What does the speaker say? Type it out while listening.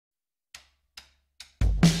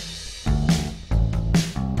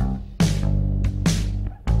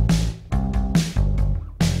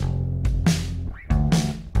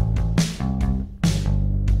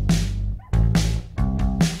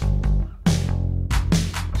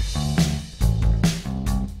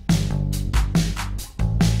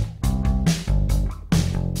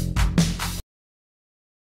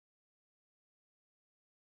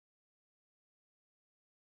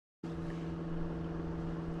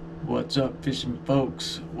What's up, fishing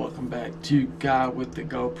folks? Welcome back to Guy with the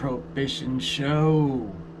GoPro Fishing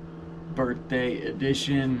Show, birthday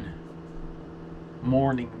edition,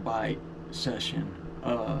 morning bite session.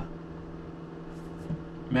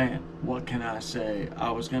 Man, what can I say? I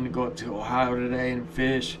was gonna go up to Ohio today and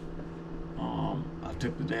fish. I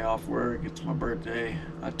took the day off work. It's my birthday.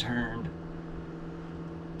 I turned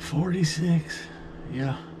 46.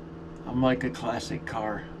 Yeah, I'm like a classic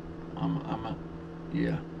car. I'm a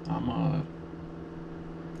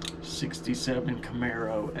 67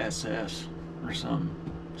 Camaro SS or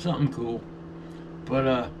something cool.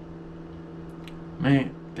 But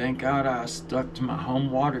man, thank God I stuck to my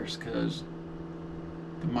home waters, because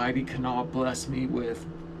the Mighty Kanawha blessed me with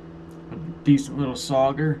a decent little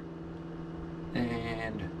sauger,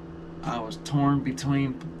 and I was torn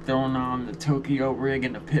between throwing on the Tokyo rig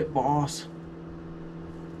and the Pit Boss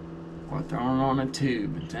or throwing on a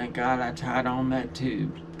tube. And thank God I tied on that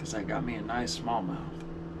tube, because I got me a nice smallmouth.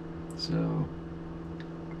 So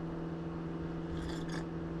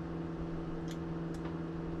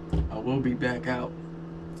I will be back out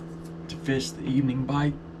to fish the evening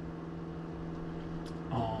bite.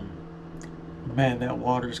 Man, that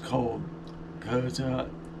water's cold, because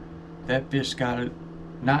that fish got it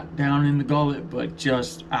not down in the gullet, but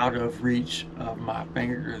just out of reach of my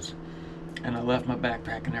fingers. And I left my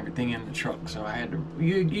backpack and everything in the truck, so I had to,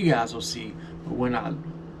 you guys will see. But when I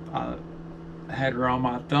had her on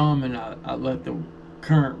my thumb, and I let the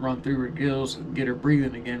current run through her gills and get her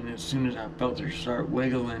breathing again, and as soon as I felt her start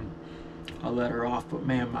wiggling, I let her off. But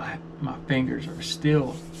man, my fingers are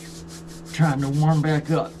still trying to warm back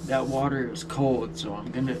up. That water is cold, so I'm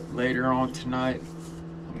gonna, later on tonight,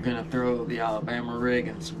 I'm gonna throw the Alabama rig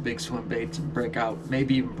and some big swim baits and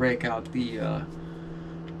maybe even break out the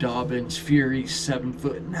Dobbins Fury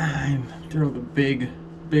 7'9". Throw the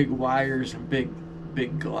big wires and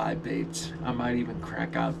big glide baits. I might even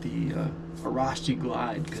crack out the Arashi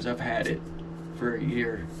glide, because I've had it for a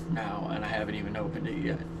year now and I haven't even opened it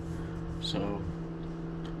yet. So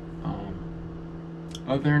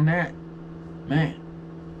other than that, man,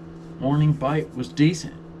 morning bite was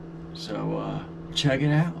decent. So check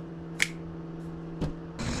it out.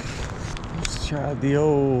 Let's try the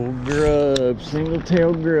old grub, single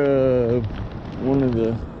tail grub. One of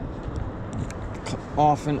the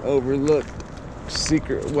often overlooked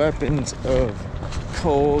secret weapons of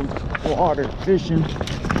cold water fishing.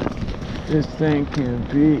 This thing can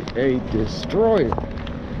be a destroyer.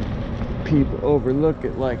 People overlook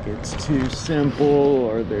it like it's too simple,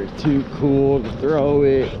 or they're too cool to throw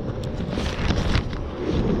it.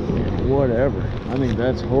 Whatever. I think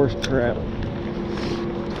that's horse crap.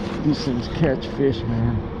 These things catch fish,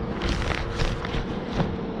 man.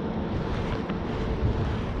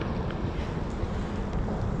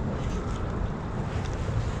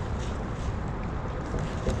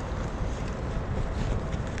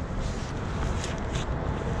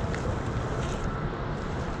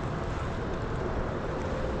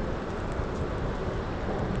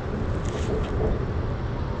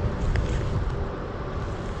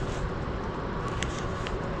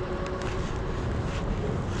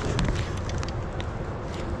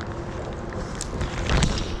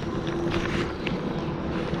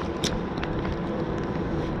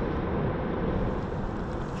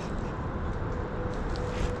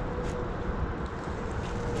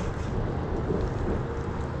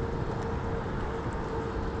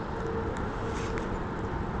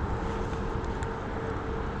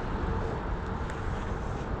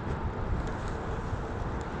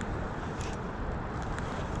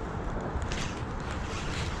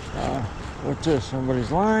 What's this?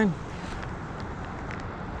 Somebody's line?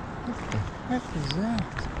 What the heck is that?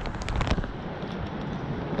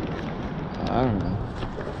 I don't know.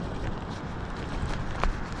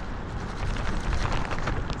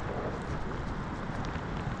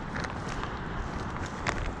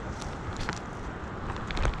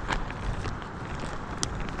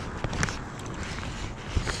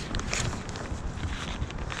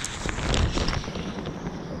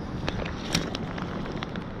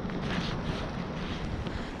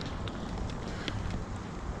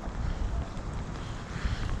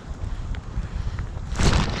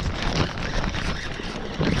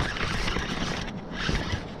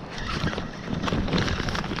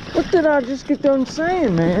 What did I just get done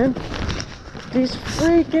saying, man? These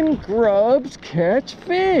freaking grubs catch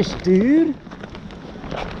fish, dude.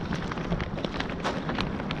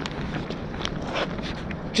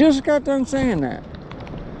 Just got done saying that.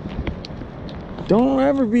 Don't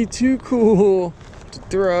ever be too cool to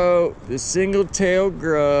throw the single tail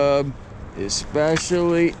grub,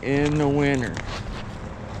 especially in the winter.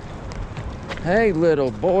 Hey,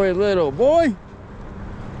 little boy, little boy.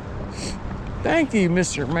 Thank you,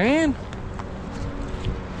 Mr. Man.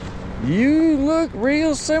 You look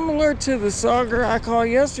real similar to the sauger I caught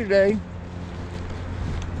yesterday.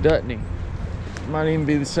 Doesn't he? Might even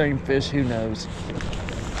be the same fish, who knows.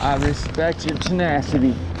 I respect your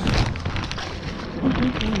tenacity.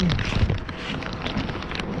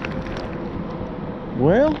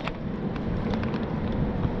 Well,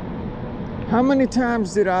 how many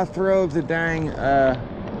times did I throw the dang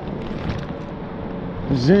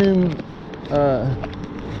Zoom,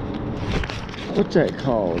 what's that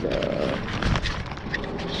called?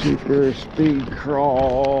 Super speed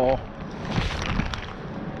crawl,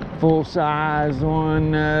 full size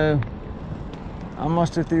one. I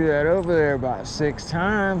must have threw that over there about 6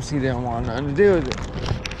 times. He didn't want nothing to do with it.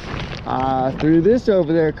 I threw this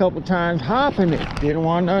over there a couple times, hopping it. Didn't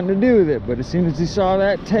want nothing to do with it. But as soon as he saw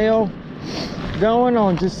that tail going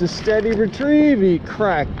on just a steady retrieve, he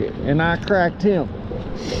cracked it, and I cracked him.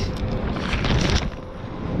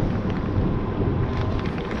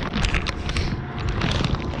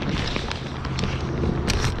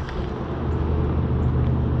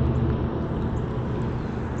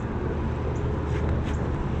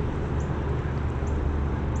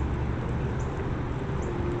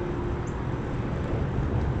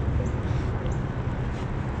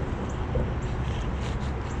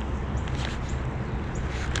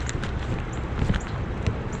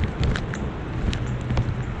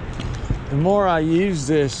 The more I use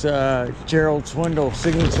this Gerald Swindle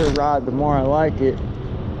signature rod, the more I like it.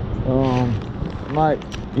 Might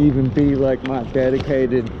even be like my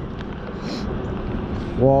dedicated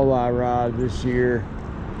walleye rod this year.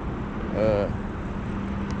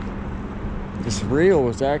 This reel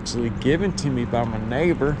was actually given to me by my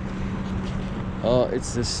neighbor.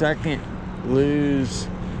 It's the second Lews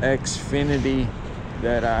Xfinity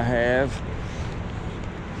that I have.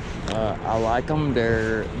 I like them.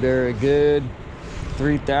 They're a good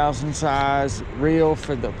 3,000 size reel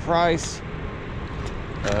for the price.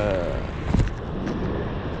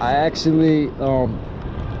 I actually, when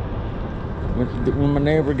my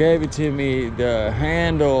neighbor gave it to me, the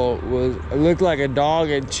handle it looked like a dog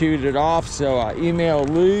had chewed it off. So I emailed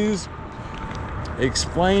Lews,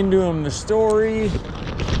 explained to him the story,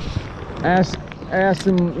 asked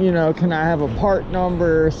him, you know, can I have a part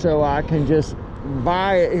number so I can just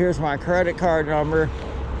buy it? Here's my credit card number.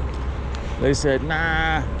 They said,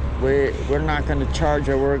 nah, we're not going to charge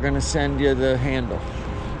you, we're going to send you the handle.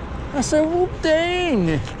 I said, well,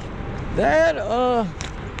 dang, that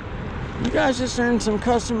you guys just earned some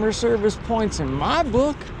customer service points in my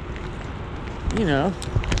book, you know.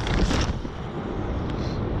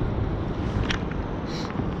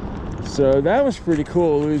 So that was pretty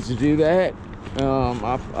cool, Lews, to do that.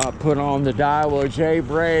 I put on the Diawa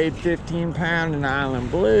J-Braid 15-pound in Island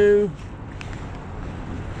Blue.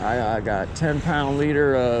 I got 10-pound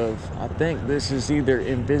leader of, I think this is either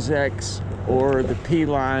InvisX or the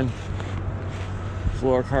P-line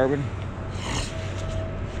Flourocarbon.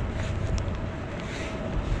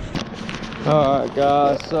 Alright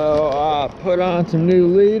guys, so I put on some new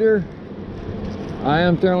leader. I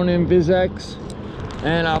am throwing InvisX.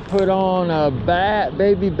 And I put on a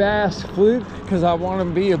baby bass fluke because I want to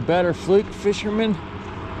be a better fluke fisherman.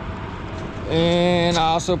 And I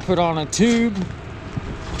also put on a tube,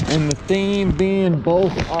 and the theme being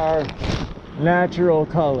both are natural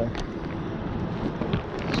color.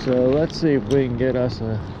 So let's see if we can get us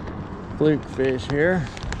a fluke fish here.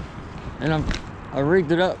 And I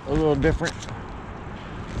rigged it up a little different.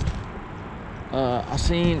 I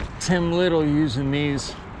seen Tim Little using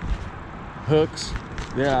these hooks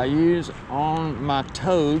that I use on my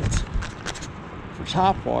toads for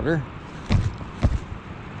topwater,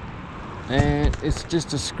 and it's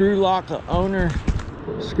just a screw lock, a owner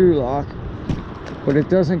screw lock, but it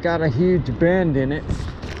doesn't got a huge bend in it.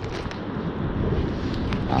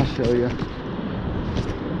 I'll show you.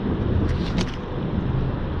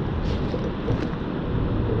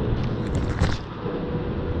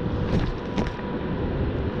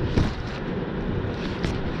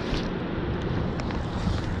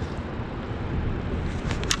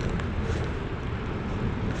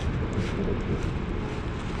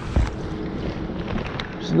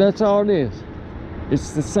 So that's all it is.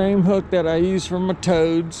 It's the same hook that I use for my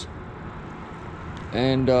toads,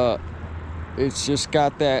 and it's just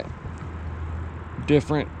got that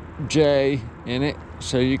different J in it,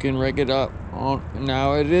 so you can rig it up on.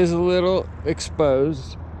 Now it is a little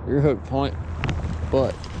exposed, your hook point,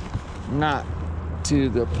 but not to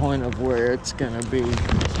the point of where it's gonna be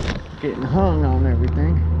getting hung on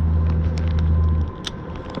everything.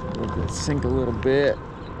 Let it sink a little bit.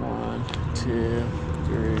 1, 2,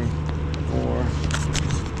 3, 4,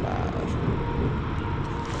 5.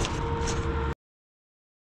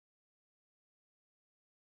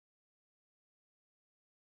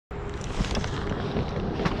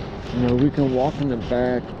 You know, we can walk in the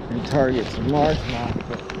back and target some largemouth,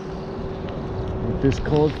 but with this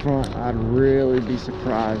cold front, I'd really be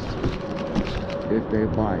surprised if they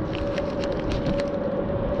bite.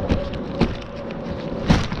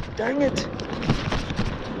 Dang it!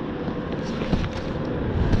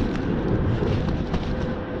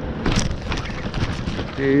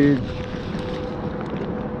 Dude,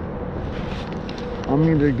 I'm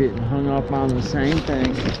either getting hung up on the same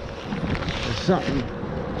thing or something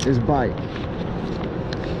is biting.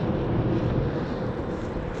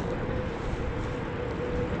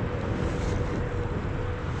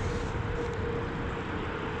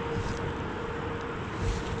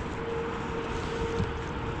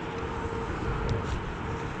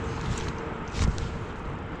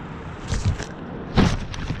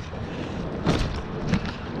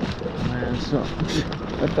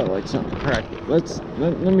 That felt like something cracked. Let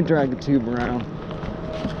me drag the tube around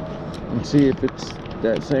and see if it's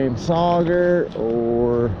that same sauger,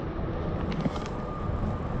 or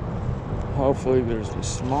hopefully there's a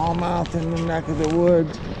smallmouth in the neck of the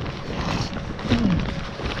woods.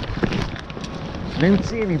 I didn't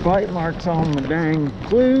see any bite marks on my dang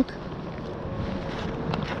fluke.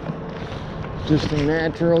 Just a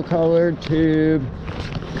natural colored tube.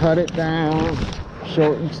 Cut it down,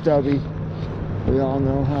 short and stubby. We all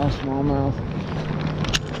know how smallmouth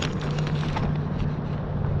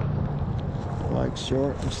like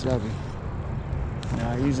short and stubby. Now,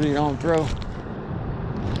 I usually don't throw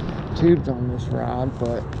tubes on this rod,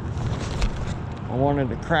 but I wanted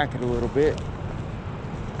to crack it a little bit.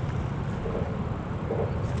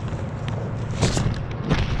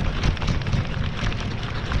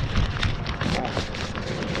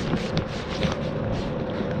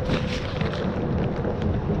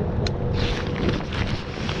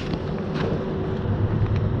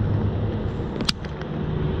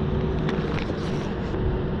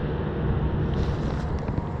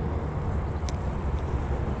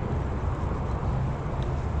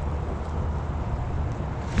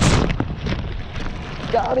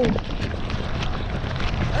 Got him.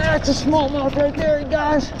 That's a smallmouth right there,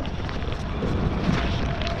 guys.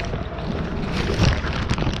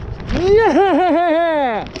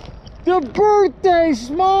 Yeah! The birthday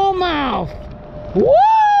smallmouth.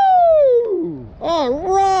 Woo!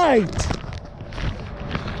 All right.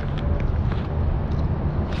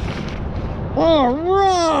 All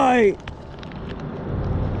right.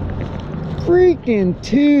 Freaking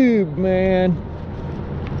tube, man.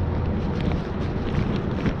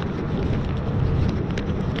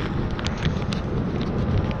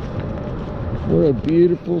 What a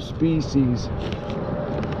beautiful species.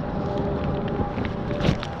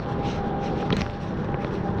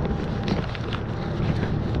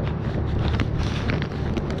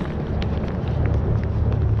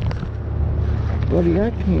 Buddy,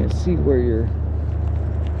 I can't see where you're...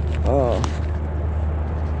 Oh.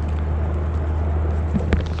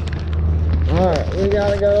 Alright, we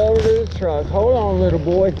gotta go over to the truck. Hold on, little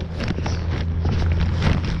boy.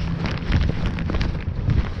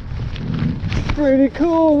 Pretty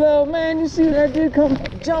cool though, man. You see that dude come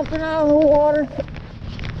jumping out of the water?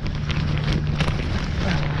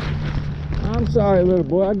 I'm sorry, little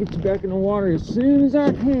boy. I'll get you back in the water as soon as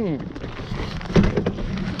I can.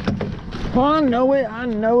 Oh, I know it. I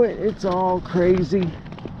know it. It's all crazy.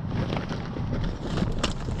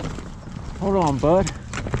 Hold on, bud.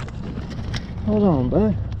 Hold on,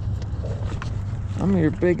 bud. I'm your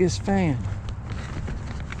biggest fan.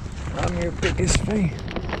 I'm your biggest fan.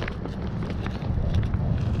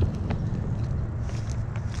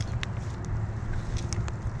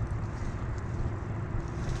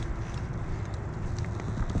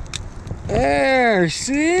 There,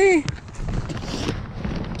 see?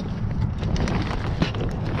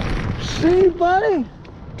 See, buddy?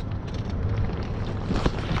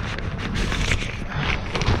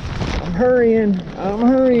 I'm hurrying,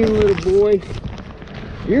 little boy.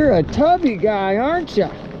 You're a tubby guy, aren't you?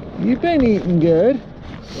 You've been eating good.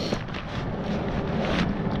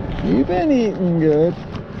 You've been eating good.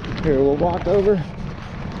 Here, we'll walk over.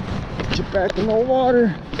 Get you back in the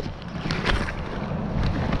water.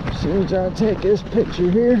 As soon as I take this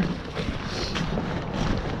picture here.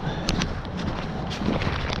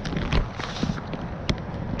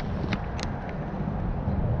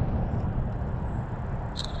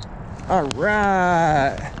 All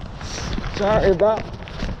right. Sorry about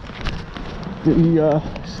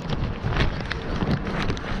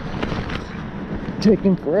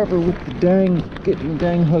taking forever with the getting the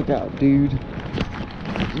dang hook out, dude.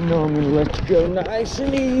 You know I'm gonna let you go nice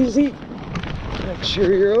and easy. Make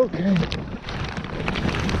sure you're okay.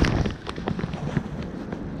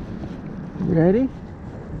 Ready?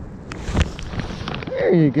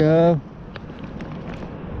 There you go.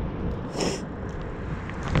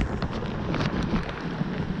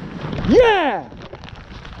 Yeah!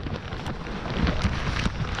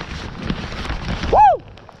 Woo!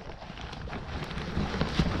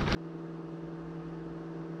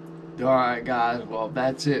 Alright guys, well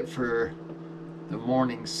that's it for the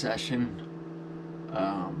morning session.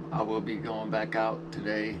 I will be going back out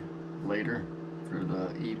today later for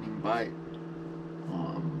the evening bite.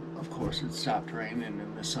 Of course it stopped raining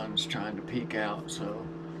and the sun's trying to peek out, so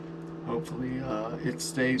hopefully it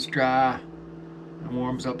stays dry and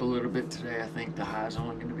warms up a little bit today. I think the high is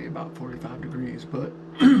only going to be about 45 degrees, but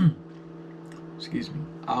excuse me,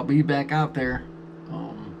 I'll be back out there.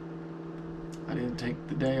 I didn't take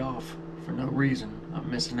the day off for no reason. I'm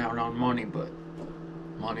missing out on money, but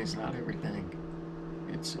money's not everything.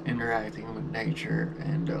 It's interacting with nature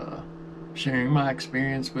and sharing my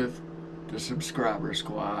experience with the subscriber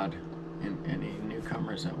squad and any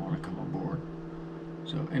newcomers that want to come aboard.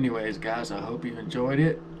 So anyways guys, I hope you enjoyed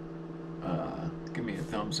it. Give me a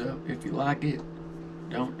thumbs up if you like it.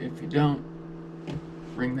 Don't if you don't.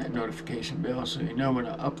 Ring that notification bell so you know when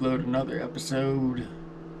I upload another episode.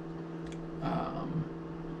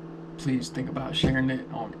 Please think about sharing it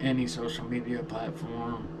on any social media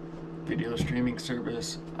platform, video streaming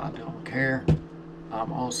service. I don't care.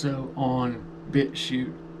 I'm also on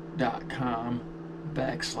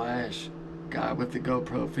bitshoot.com/guy with the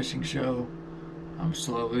GoPro fishing show. I'm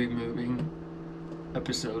slowly moving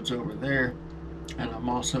episodes over there. And I'm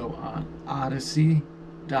also on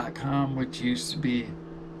odyssey.com, which used to be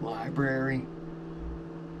library.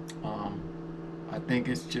 I think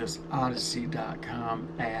it's just odyssey.com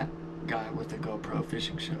 @guy with the GoPro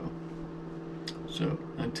fishing show. So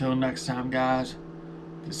until next time guys,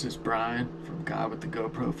 this is Brian from Guy with the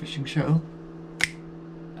GoPro fishing show.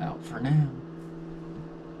 Out for now,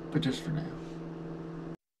 but just for now.